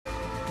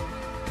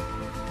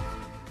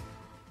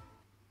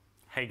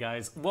Hey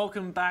guys,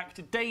 welcome back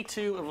to day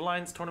 2 of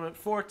Alliance Tournament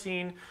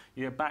 14.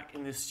 You're back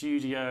in the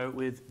studio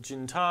with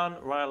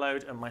Jintan,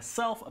 Ryload and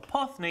myself,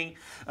 Apothny,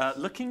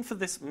 looking for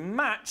this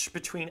match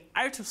between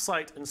Out of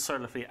Sight and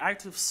Surlify.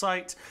 Out of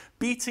Sight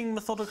beating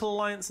Methodical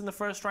Alliance in the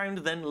first round,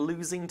 then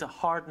losing to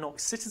Hard Knock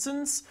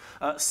Citizens.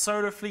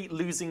 Solar Fleet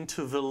losing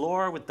to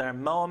Velour with their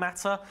Moa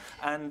meta,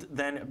 and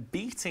then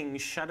beating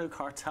Shadow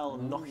Cartel,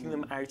 knocking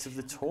them out of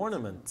the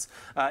tournament.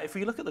 If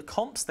we look at the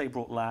comps they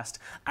brought last,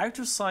 Out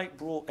of Sight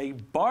brought a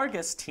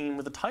Barghest team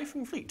with a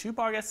Typhoon Fleet, 2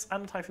 Barghests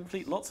and a Typhoon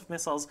Fleet, lots of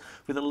missiles,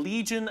 with a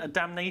Legion, a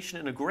Damnation,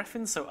 and a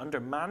Griffin, so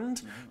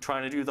undermanned,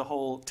 trying to do the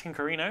whole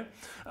Tinkerino.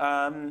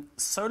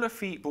 Solar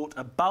Fleet brought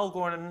a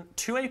Balgorn,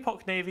 2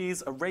 APOC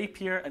navies, a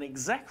Rapier, an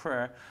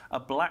Execra, a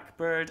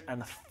Blackbird,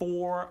 and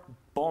 4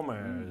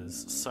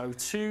 bombers. So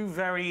 2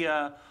 very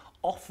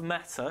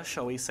off-meta,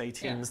 shall we say,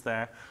 teams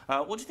there.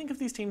 What do you think of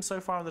these teams so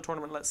far in the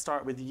tournament? Let's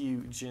start with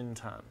you,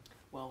 Jintan.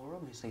 Well, we're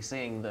obviously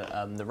seeing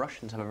that the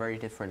Russians have a very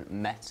different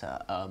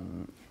meta,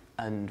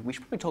 and we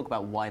should probably talk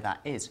about why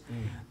that is.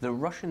 The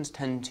Russians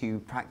tend to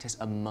practice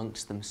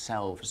amongst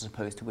themselves as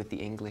opposed to with the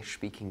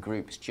English-speaking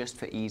groups, just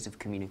for ease of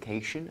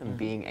communication and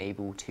being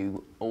able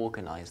to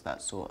organize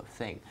that sort of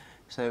thing.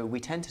 So we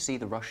tend to see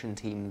the Russian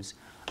teams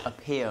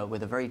appear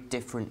with a very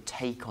different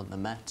take on the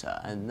meta,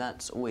 and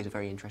that's always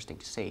very interesting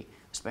to see,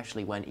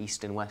 especially when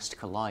East and West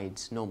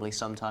collides, normally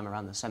sometime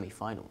around the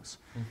semi-finals.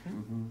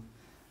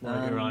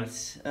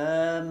 Honestly,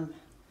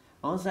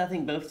 I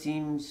think both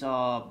teams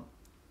are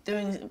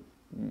doing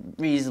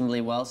reasonably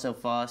well so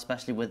far,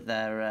 especially with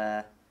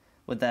their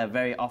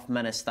very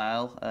off-meta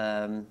style.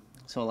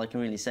 That's all I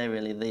can really say,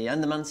 really. The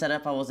Underman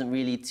setup I wasn't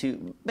really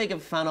too big of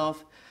a fan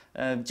of,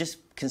 just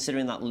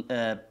considering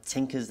that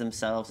Tinkers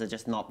themselves are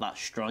just not that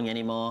strong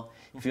anymore.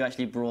 If you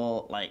actually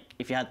brought, like,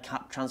 if you had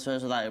cap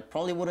transfers with that, it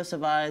probably would have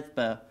survived,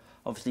 but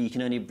obviously you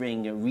can only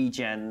bring a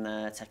regen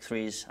Tech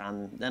 3s,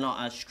 and they're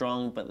not as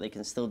strong, but they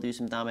can still do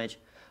some damage.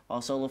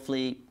 While Solar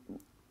Fleet,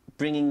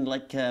 bringing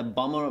like a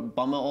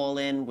bomber all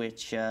in,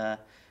 which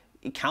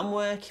it can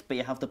work, but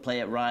you have to play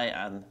it right,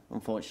 and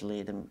unfortunately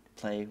it didn't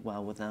play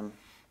well with them.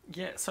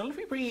 Yeah, Solar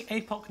Fleet bringing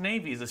APOC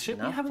navies, a ship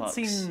we haven't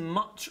seen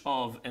much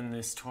of in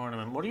this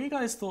tournament. What are you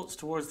guys' thoughts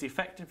towards the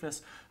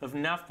effectiveness of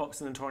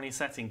Navpox in the tourney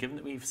setting, given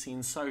that we've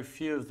seen so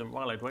few of them?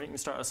 Ryload, why don't you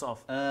start us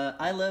off?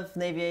 I love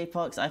Navy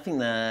APOCs. I think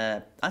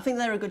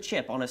they're a good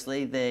ship.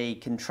 Honestly, they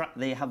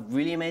have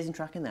really amazing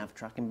tracking. They have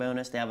tracking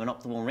bonus. They have an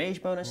optimal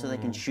range bonus, so they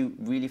can shoot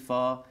really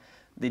far.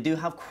 They do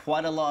have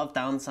quite a lot of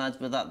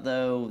downsides with that,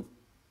 though.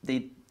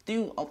 They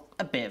do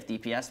a bit of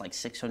DPS, like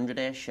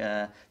 600-ish.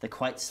 They're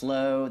quite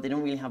slow. They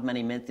don't really have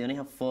many mids. They only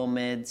have 4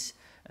 mids.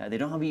 They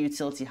don't have a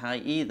utility high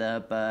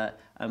either, but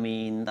I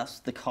mean, that's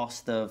the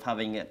cost of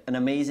having an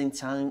amazing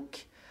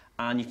tank,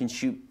 and you can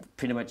shoot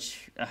pretty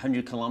much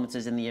 100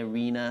 kilometers in the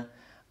arena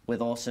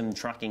with awesome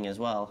tracking as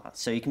well.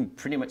 So you can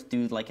pretty much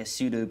do like a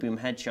pseudo boom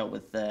headshot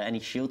with any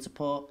shield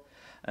support.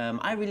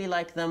 I really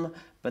like them,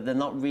 but they're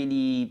not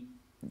really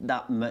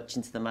that much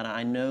into the meta.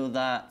 I know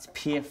that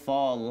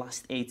PF4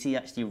 last AT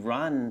actually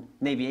ran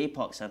Navy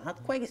APOCs and had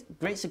quite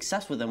great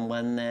success with them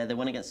when they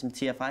went against some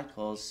TFI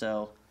calls.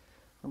 So,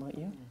 how about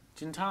you?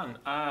 Jintan,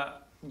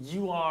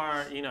 you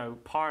are,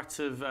 part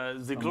of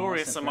the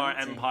glorious Amar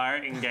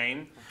Empire in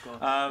game.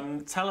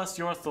 Tell us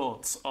your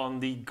thoughts on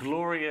the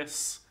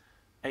glorious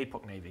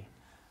APOC Navy.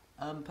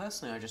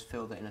 Personally, I just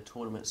feel that in a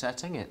tournament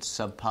setting, it's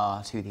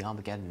subpar to the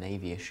Armageddon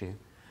Navy issue.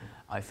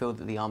 I feel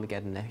that the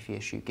Armageddon Navy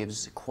issue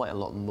gives quite a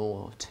lot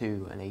more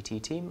to an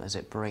AT team, as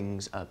it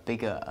brings a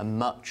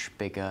much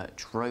bigger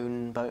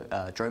drone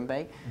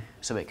bay,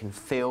 so it can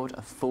field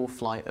a full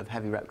flight of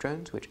heavy rep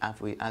drones, which,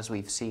 as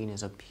we've seen,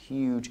 is a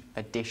huge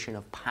addition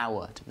of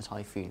power to the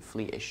Typhoon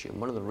fleet issue, and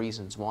one of the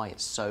reasons why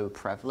it's so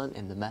prevalent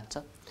in the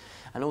meta.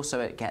 And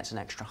also it gets an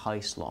extra high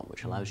slot,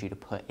 which allows you to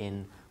put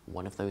in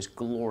one of those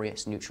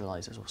glorious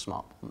neutralizers or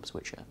smart bombs,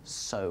 which are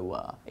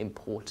so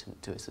important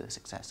to the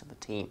success of the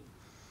team.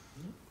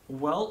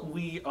 Well,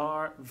 we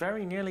are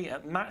very nearly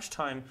at match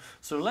time,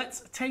 so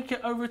let's take it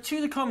over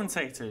to the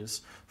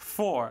commentators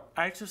for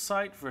Out of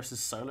Sight versus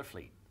Solar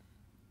Fleet.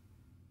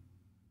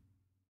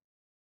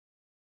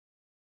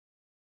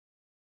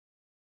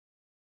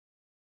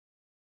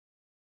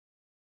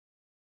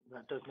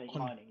 That does make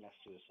mining less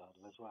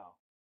suicidal as well.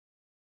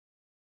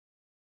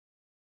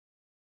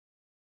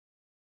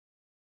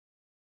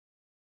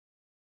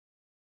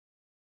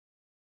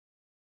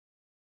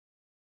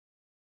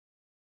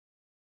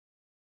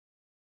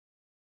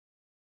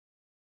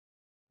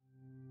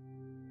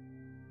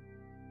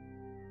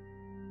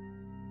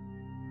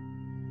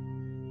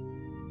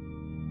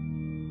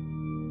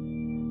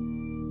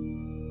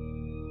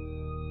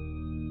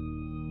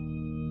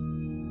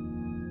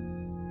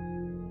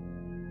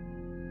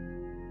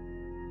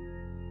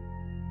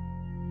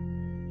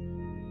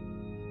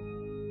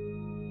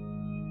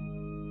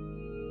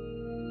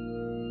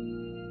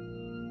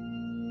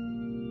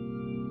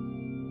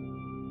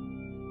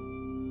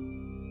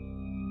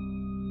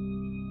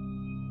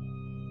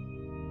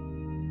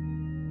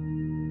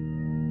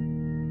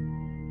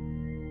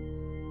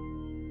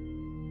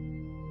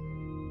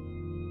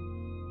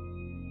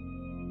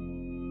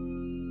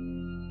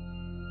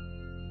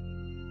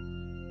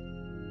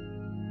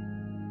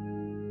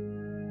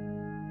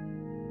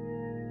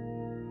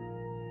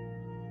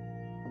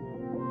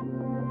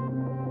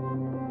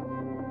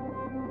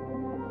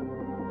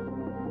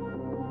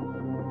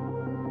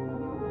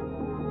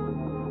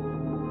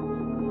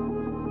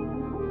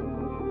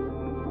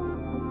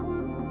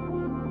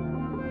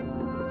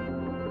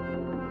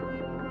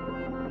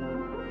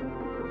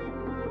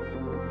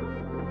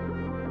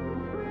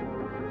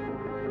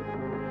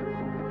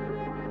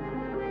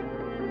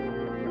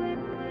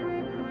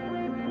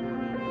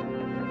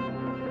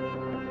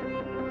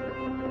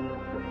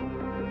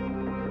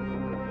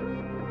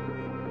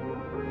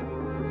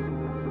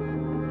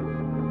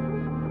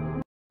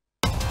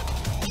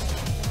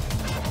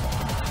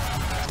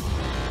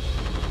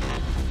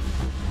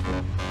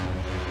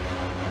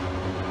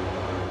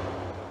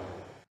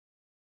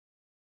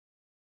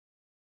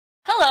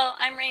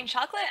 I'm Rain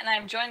Chocolate, and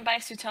I'm joined by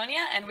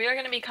Sutonia, and we are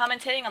going to be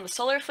commentating on the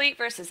Solar Fleet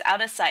versus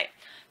Out of Sight.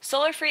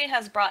 Solar Fleet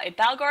has brought a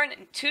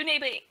Balgorn, two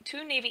Navy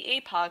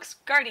APOCs,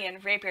 Guardian,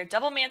 Rapier,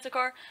 double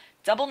Manticore,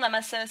 double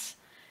Nemesis,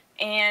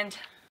 and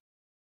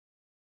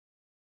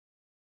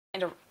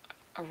a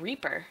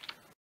Reaper.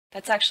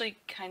 That's actually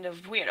kind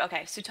of weird.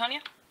 Okay,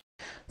 Sutonia?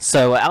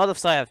 So, out of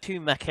sight, I have 2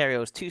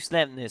 Macarios, 2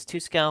 Sleipnirs, 2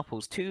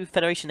 Scalpels, 2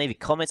 Federation Navy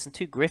Comets, and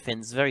 2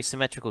 Griffins. Very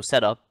symmetrical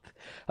setup.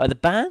 The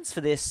bans for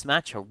this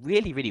match are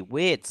really, really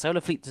weird.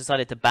 Solar Fleet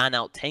decided to ban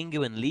out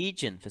Tengu and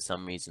Legion for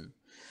some reason.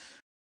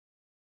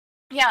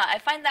 Yeah, I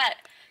find that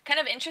kind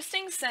of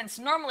interesting, since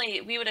normally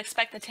we would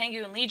expect the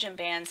Tengu and Legion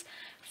bans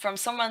from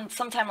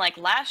sometime like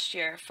last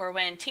year, for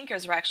when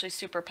Tinkers were actually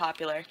super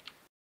popular.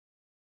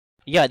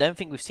 Yeah, I don't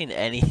think we've seen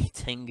any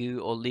Tengu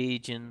or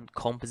Legion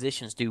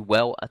compositions do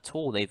well at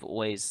all. They've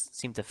always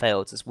seemed to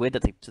fail. It's just weird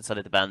that they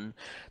decided to ban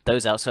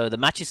those out. So the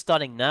match is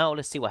starting now.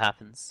 Let's see what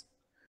happens.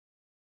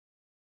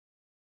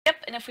 Yep,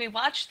 and if we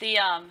watch, the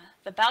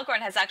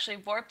Balgorn has actually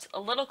warped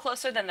a little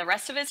closer than the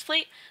rest of his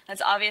fleet.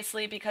 That's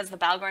obviously because the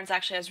Balgorn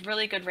actually has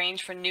really good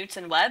range for newts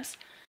and webs,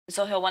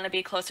 so he'll want to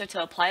be closer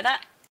to apply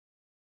that.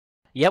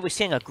 Yeah, we're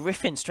seeing a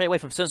Griffin straight away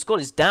from Sun Squad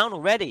is down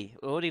already.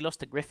 We already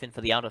lost a Griffin for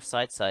the out of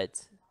sight side.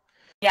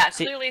 Yeah,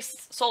 clearly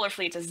Solar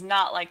Fleet does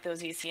not like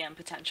those ECM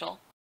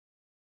potential.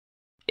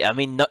 Yeah, I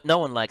mean, no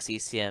one likes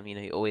ECM, you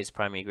know, always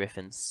primary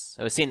Griffins.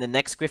 So we're seeing the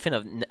next Griffin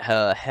of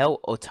her Hell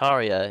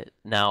Otaria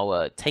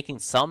now taking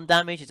some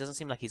damage. It doesn't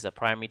seem like he's a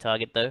primary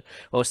target, though.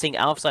 We're seeing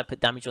Alpha put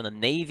damage on the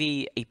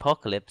Navy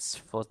Apocalypse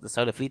for the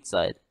Solar Fleet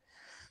side.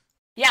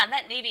 Yeah, and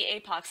that Navy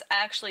Apox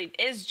actually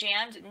is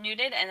jammed,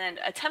 neuted, and then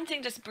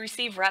attempting to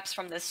receive reps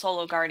from this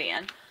Solo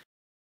Guardian.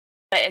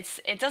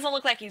 But it doesn't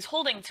look like he's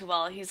holding too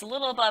well. He's a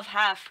little above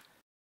half.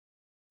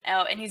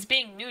 Oh, and he's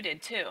being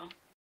neuted too.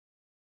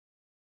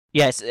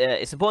 Yes,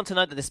 it's important to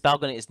note that this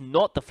Balgon is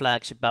not the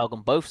flagship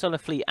Balgon. Both Solar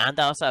Fleet and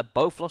Outside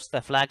both lost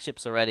their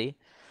flagships already.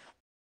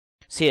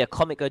 See a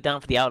Comet go down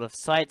for the out of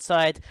sight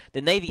side.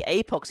 The Navy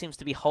APOC seems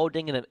to be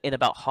holding in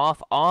about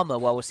half armor,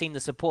 while we're seeing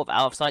the support of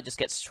out of sight just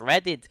get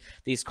shredded.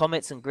 These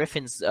Comets and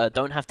Griffins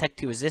don't have Tech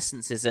 2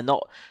 resistances. They're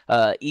not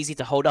easy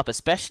to hold up,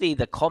 especially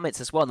the Comets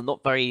as well. They're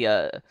not very...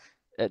 they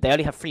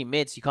only have 3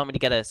 mids. You can't really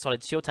get a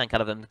solid shield tank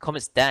out of them. The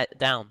Comet's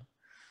down.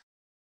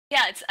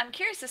 Yeah, I'm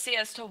curious to see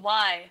as to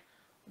why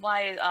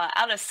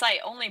Out of Sight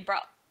only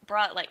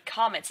brought like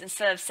Comets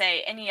instead of,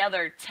 say, any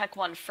other Tech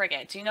 1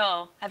 frigate. Do you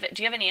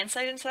have any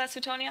insight into that,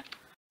 Sutonia?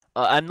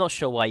 I'm not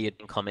sure why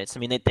you'd Comets. I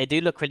mean, they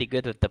do look really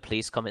good with the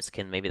police Comet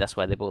skin. Maybe that's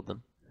why they bought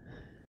them.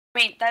 I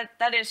mean,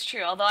 that is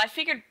true. Although I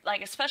figured,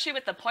 like, especially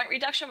with the point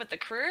reduction with the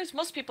Couriers,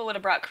 most people would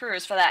have brought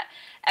Couriers for that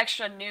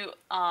extra new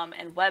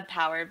and web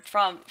power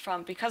from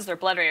because they're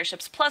Blood Raider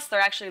ships. Plus, they're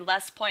actually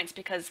less points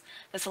because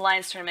this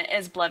Alliance tournament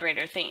is Blood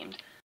Raider themed.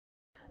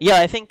 Yeah,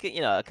 I think,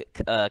 you know,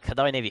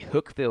 Kadari Navy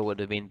Hookbill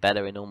would have been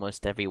better in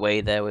almost every way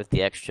there with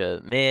the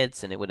extra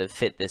mids, and it would have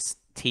fit this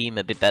team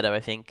a bit better, I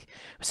think.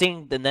 We're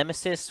seeing the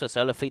Nemesis for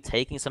Solar Fleet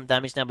taking some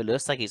damage now, but it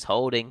looks like he's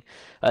holding.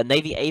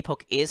 Navy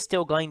APOC is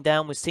still going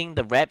down. We're seeing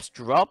the reps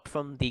drop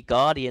from the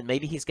Guardian.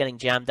 Maybe he's getting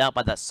jammed out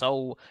by that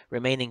sole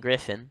remaining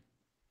Griffin.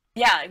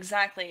 Yeah,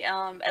 exactly.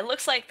 It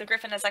looks like the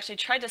Griffin has actually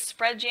tried to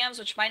spread jams,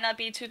 which might not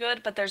be too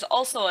good, but there's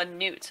also a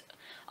newt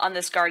on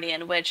this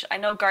Guardian, which I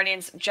know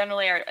Guardians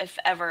generally are, if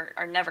ever,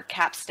 are never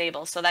cap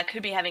stable, so that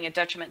could be having a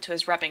detriment to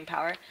his repping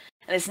power.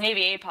 And this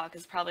Navy APOC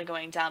is probably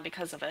going down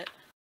because of it.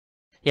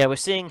 Yeah, we're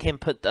seeing him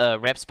put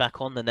reps back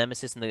on the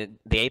Nemesis and the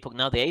APOC.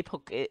 Now, the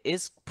APOC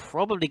is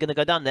probably going to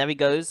go down. There he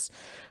goes.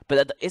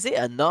 But is it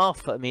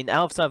enough? I mean,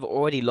 Alpha have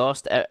already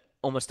lost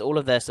almost all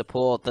of their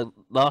support. The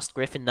last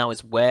Griffin now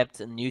is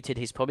webbed and muted.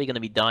 He's probably going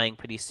to be dying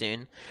pretty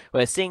soon.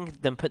 We're seeing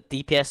them put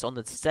DPS on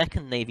the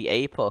second Navy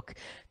APOC.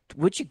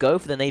 Would you go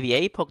for the Navy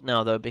APOC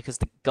now, though? Because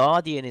the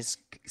Guardian is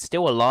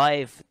still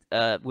alive.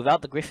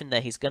 Without the Griffin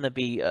there, he's going to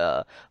be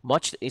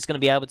he's going to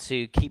be able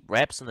to keep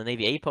reps on the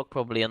Navy APOC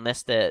probably,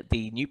 unless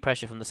the new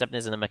pressure from the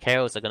Sepners and the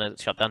Macarios are going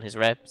to shut down his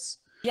reps.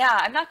 Yeah,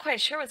 I'm not quite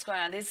sure what's going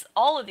on.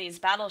 All of these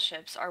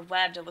battleships are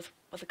webbed, with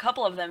a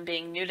couple of them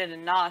being neuted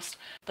and nosed,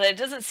 but it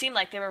doesn't seem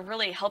like they were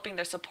really helping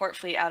their support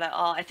fleet out at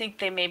all. I think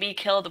they maybe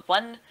killed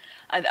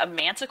a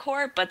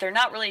Manticore, but they're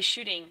not really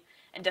shooting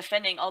and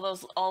defending all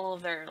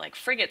of their like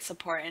frigate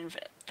support, and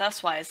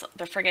thus why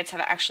the frigates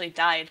have actually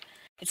died.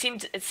 It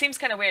seems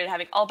kind of weird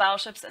having all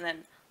battleships and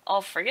then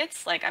all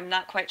frigates. Like, I'm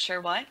not quite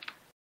sure why.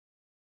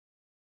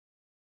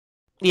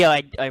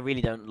 Yeah, I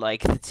really don't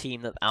like the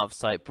team that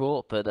Outside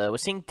brought, but we're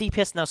seeing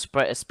DPS now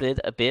split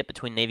a bit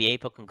between Navy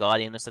APOC and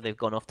Guardian. Looks like they've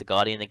gone off the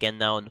Guardian again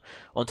now and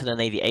onto the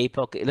Navy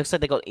APOC. It looks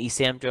like they got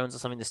ECM drones or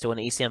something. There's still an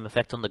ECM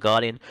effect on the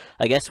Guardian.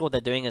 I guess what they're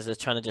doing is they're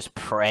trying to just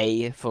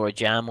pray for a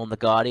jam on the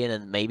Guardian,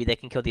 and maybe they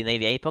can kill the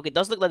Navy APOC. It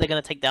does look like they're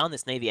going to take down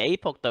this Navy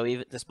APOC, though,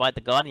 even despite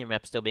the Guardian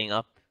rep still being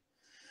up.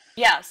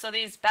 Yeah, so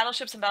these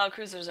battleships and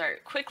battlecruisers are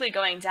quickly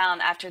going down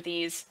after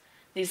these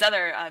these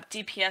other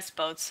DPS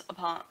boats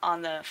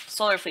on the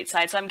Solar Fleet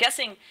side. So I'm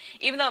guessing,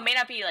 even though it may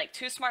not be like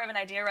too smart of an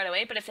idea right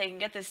away, but if they can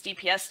get this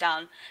DPS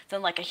down,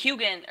 then like a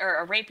Hugin or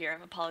a Rapier,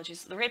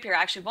 apologies, the Rapier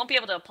actually won't be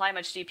able to apply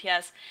much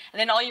DPS, and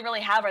then all you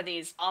really have are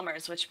these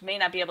bombers, which may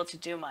not be able to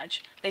do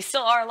much. They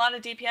still are a lot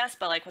of DPS,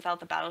 but like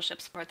without the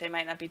battleship support, they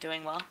might not be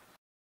doing well.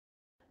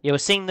 Yeah, we're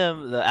seeing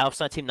the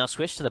outside team now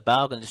switch to the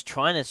Balgon, just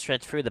trying to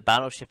shred through the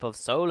battleship of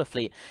Solar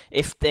Fleet.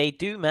 If they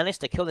do manage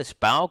to kill this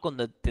Balgon,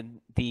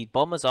 the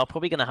bombers are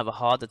probably going to have a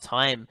harder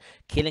time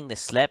killing the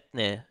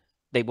Sleipnir.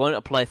 They won't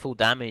apply full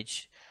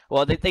damage.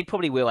 Well, they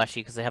probably will,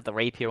 actually, because they have the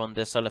Rapier on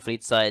the Solar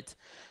Fleet side.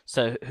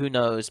 So who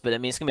knows? But I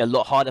mean, it's going to be a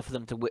lot harder for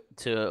them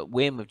to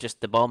win with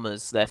just the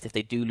bombers left if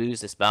they do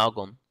lose this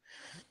Balgon.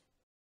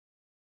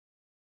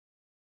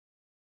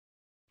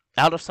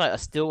 Out of Sight are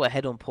still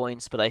ahead on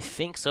points, but I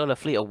think Solar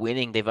Fleet are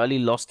winning. They've only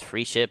lost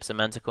 3 ships, a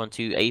Manticore and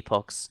 2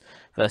 Apox,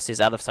 versus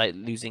Out of Sight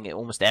losing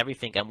almost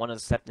everything, and one of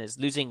the Sleipnirs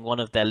losing one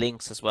of their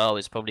links as well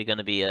is probably going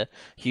to be a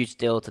huge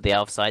deal to the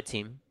Out of Sight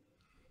team.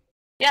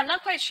 Yeah, I'm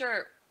not quite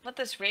sure what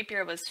this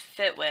Rapier was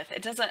fit with.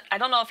 It doesn't. I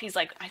don't know if he's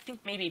like. I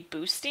think maybe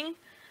boosting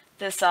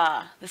this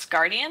this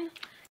Guardian,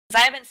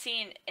 because I haven't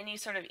seen any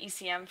sort of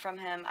ECM from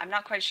him. I'm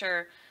not quite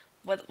sure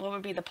what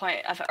would be the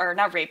point of, or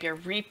not Rapier,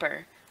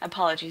 Reaper.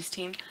 Apologies,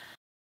 team.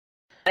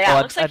 Yeah,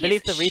 well, looks like I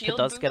believe the Reaper shield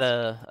does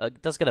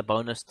boost. get a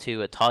bonus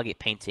to a target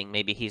painting.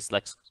 Maybe he's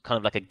like kind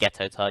of like a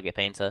ghetto target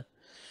painter.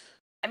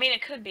 I mean,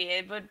 it could be.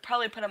 It would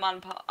probably put him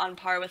on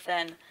par with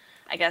then,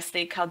 I guess,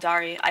 the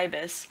Kaldari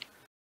Ibis.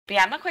 But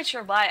yeah, I'm not quite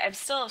sure why. I'm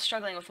still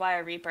struggling with why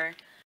a Reaper.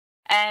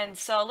 And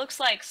so it looks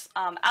like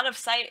Out of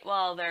Sight,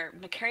 while their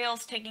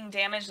Macarial's taking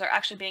damage, they're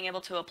actually being able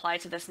to apply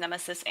to this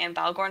Nemesis and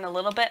Balgorn a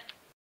little bit.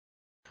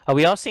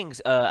 We are seeing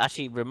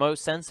actually remote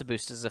sensor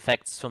boosters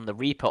effects from the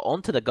Reaper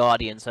onto the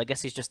Guardian, so I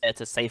guess he's just there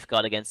to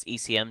safeguard against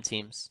ECM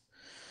teams.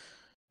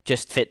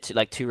 Just fit to,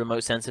 like 2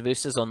 remote sensor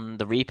boosters on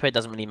the Reaper. It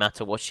doesn't really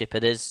matter what ship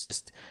it is.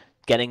 Just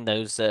getting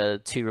those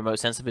 2 remote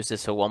sensor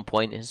boosters for 1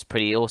 point is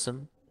pretty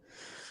awesome.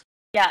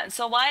 Yeah,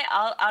 so why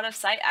Out of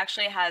Sight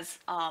actually has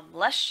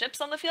less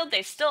ships on the field,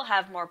 they still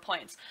have more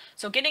points.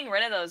 So getting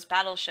rid of those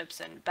battleships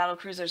and battle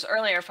cruisers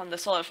earlier from the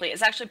Solar Fleet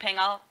is actually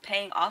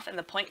paying off in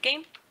the point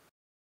game.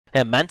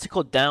 Yeah,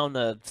 Manticore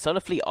down. Solar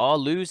Fleet are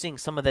losing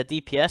some of their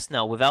DPS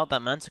now. Without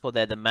that Manticore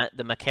there, the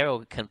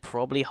Macarial can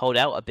probably hold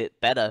out a bit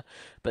better.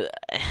 But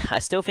I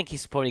still think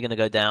he's probably going to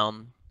go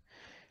down.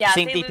 Yeah,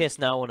 seeing DPS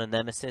now on a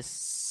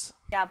Nemesis.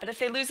 Yeah, but if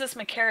they lose this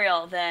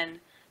Macarial,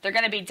 then they're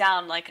going to be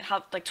down like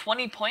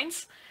 20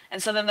 points.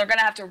 And so then they're going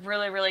to have to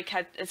really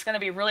catch. It's going to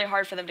be really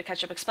hard for them to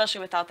catch up,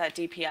 especially without that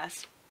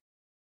DPS.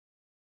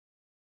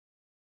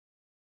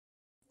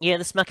 Yeah,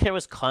 this Macarial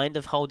is kind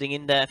of holding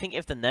in there. I think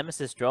if the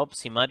Nemesis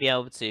drops, he might be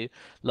able to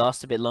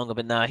last a bit longer,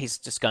 but now he's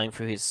just going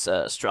through his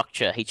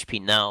structure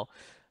HP now.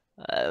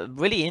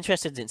 Really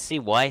interested to see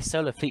why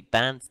Solar Fleet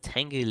banned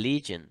Tengu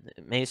Legion.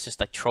 Maybe it's just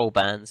like troll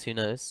bans, who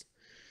knows?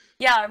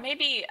 Yeah, or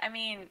maybe, I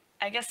mean,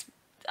 I guess,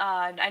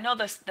 I know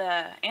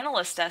the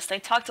analyst desk, they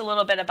talked a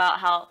little bit about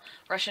how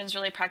Russians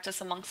really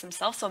practice amongst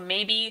themselves, so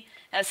maybe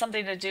it has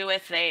something to do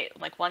with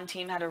one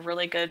team had a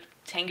really good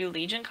Tengu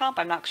Legion comp,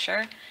 I'm not sure.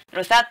 And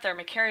with that, their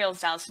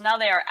Macarial's down, so now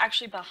they are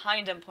actually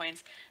behind in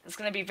points. It's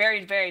going to be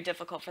very, very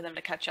difficult for them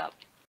to catch up.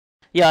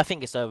 Yeah, I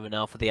think it's over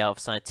now for the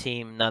outside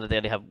team. Now that they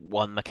only have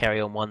 1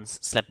 Macarial and 1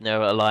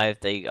 Sleipnir alive,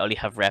 they only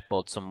have rep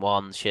mods on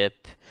 1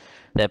 ship.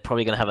 They're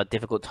probably going to have a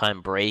difficult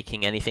time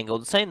breaking anything.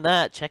 Or saying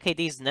that, Check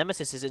AD's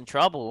Nemesis is in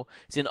trouble.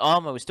 He's in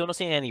armor. We're still not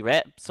seeing any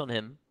reps on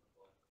him.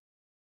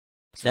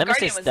 So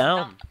Nemesis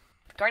down.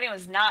 Guardian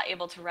was not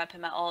able to rep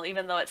him at all,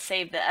 even though it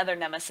saved the other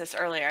Nemesis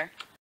earlier.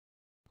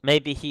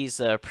 Maybe he's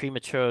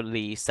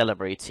prematurely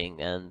celebrating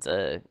and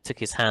took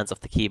his hands off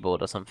the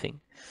keyboard or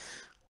something.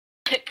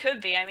 It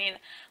could be. I mean,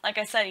 like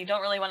I said, you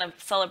don't really want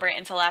to celebrate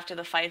until after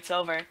the fight's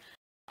over.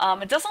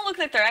 It doesn't look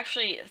like they're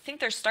actually... I think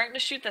they're starting to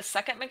shoot the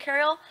second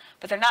Macarial,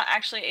 but they're not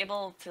actually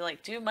able to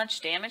do much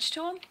damage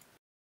to him.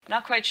 I'm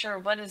not quite sure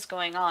what is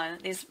going on.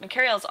 These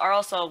Macarials are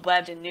also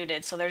webbed and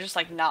nuded, so they're just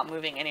not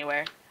moving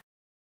anywhere.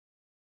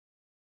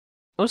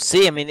 We'll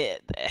see. I mean,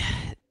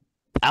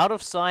 Out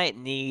of Sight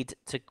need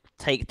to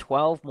take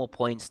 12 more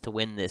points to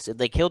win this. If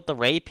they killed the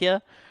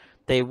Rapier,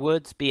 they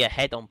would be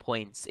ahead on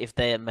points if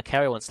their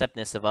Macarial and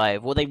Sleipnir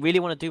survive. What they really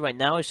want to do right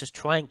now is just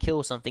try and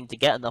kill something to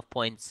get enough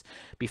points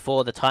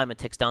before the timer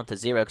ticks down to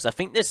 0. Because I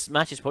think this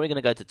match is probably going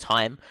to go to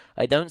time.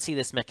 I don't see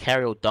this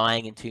Macarial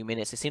dying in 2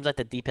 minutes. It seems like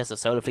the DPS of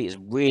Solar Fleet is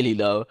really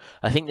low.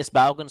 I think this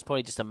Balgon is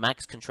probably just a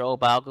max control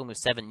Balgon with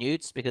 7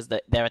 newts because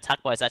their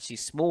attack bar is actually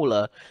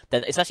smaller.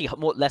 It's actually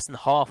less than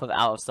half of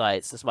Out of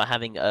Sight. That's by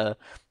having a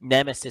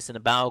Nemesis and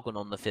a Balgon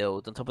on the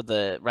field on top of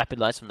the rapid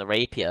lights from the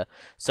Rapier.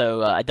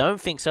 So I don't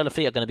think Solar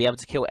Fleet are going to be able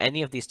to kill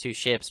any of these 2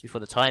 ships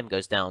before the time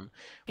goes down.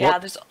 Yeah,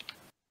 there's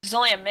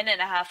only a minute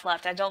and a half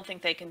left. I don't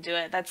think they can do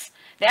it.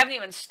 They haven't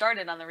even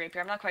started on the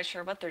Rapier. I'm not quite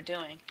sure what they're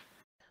doing.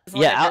 Doesn't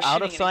look Yeah, like they're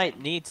out of shooting sight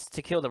anything. needs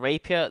to kill the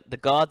Rapier, the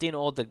Guardian,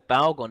 or the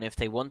Balgon if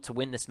they want to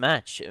win this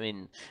match. I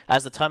mean,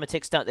 as the timer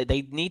ticks down,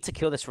 they need to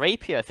kill this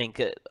Rapier. I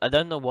think. I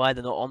don't know why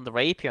they're not on the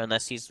Rapier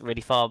unless he's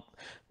really far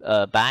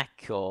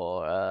back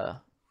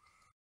or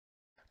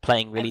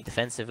playing really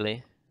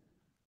defensively.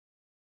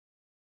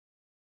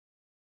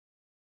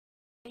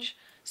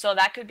 So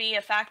that could be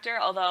a factor,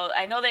 although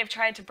I know they've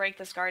tried to break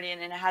this Guardian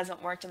and it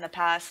hasn't worked in the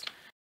past.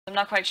 I'm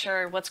not quite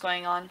sure what's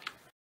going on.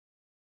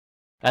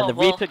 And Oh, the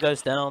well. Reaper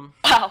goes down.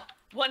 Wow,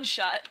 one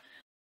shot.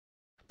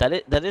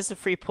 That is a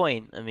free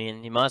point. I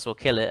mean, you might as well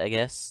kill it, I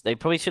guess. They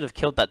probably should have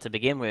killed that to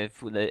begin with.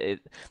 They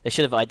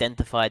should have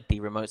identified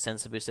the remote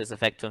sensor boosters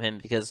effect from him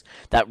because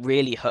that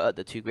really hurt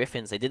the two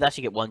Griffins. They did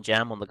actually get one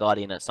jam on the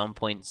Guardian at some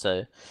point,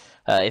 so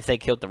if they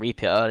killed the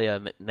Reaper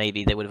earlier,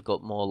 maybe they would have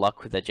got more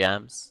luck with their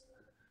jams.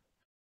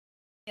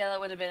 Yeah,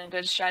 that would have been a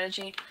good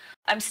strategy.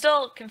 I'm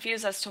still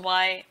confused as to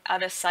why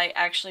Out of Sight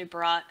actually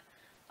brought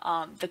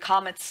the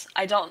Comets.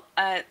 I don't,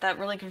 that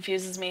really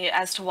confuses me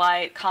as to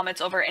why Comets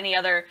over any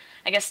other,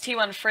 I guess,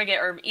 T1 frigate,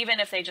 or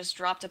even if they just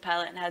dropped a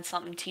pilot and had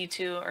something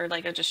T2 or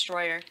like a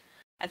destroyer.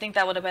 I think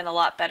that would have been a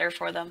lot better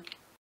for them.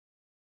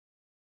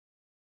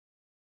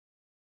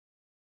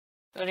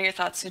 What are your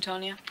thoughts,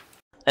 Sutonia?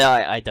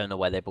 I don't know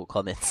why they bought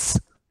Comets.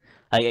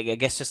 I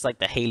guess just like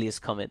the Helios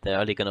Comet, they're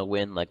only going to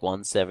win like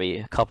once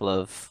every couple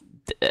of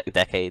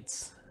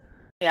decades.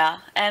 Yeah,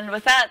 and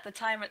with that, the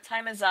time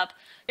is up.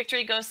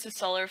 Victory goes to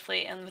Solar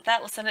Fleet, and with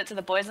that, we'll send it to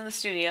the boys in the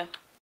studio.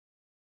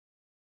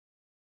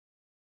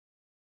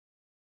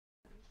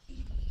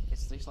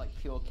 It's just like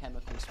pure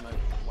chemical smoke.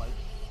 Whoa.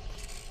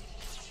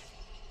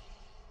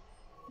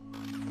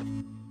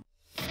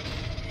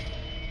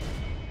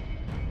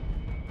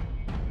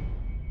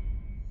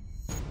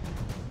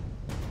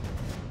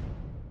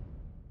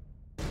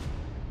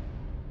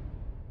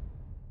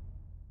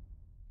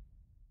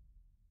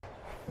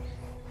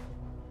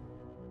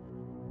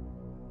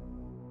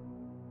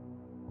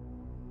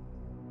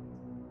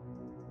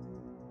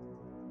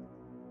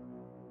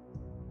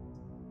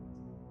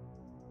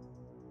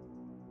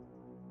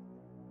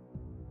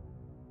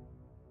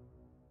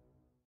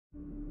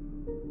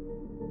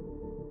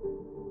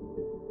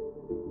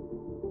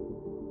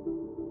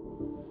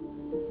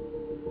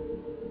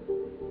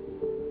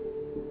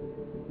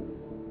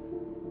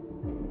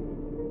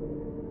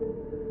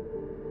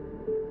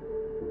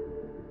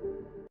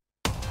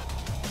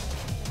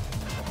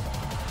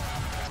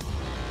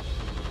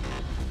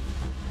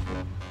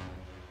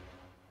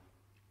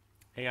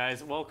 Hey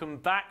guys, welcome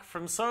back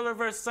from Solar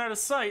vs Out of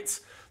Sight,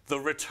 the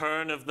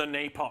return of the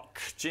Napok.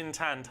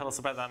 Jintan, tell us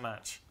about that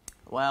match.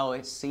 Well,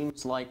 it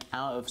seems like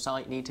Out of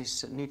Sight need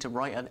to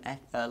write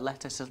a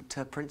letter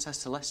to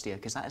Princess Celestia,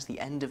 because that is the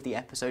end of the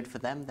episode for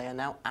them. They are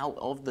now out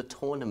of the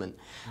tournament.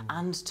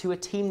 And to a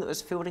team that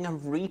was fielding a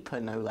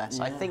Reaper, no less.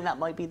 Yeah. I think that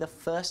might be the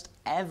first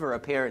ever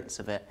appearance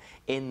of it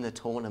in the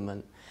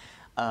tournament.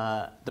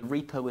 The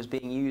Reaper was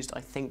being used,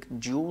 I think,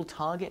 dual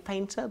target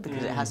painter,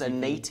 because it has a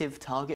native target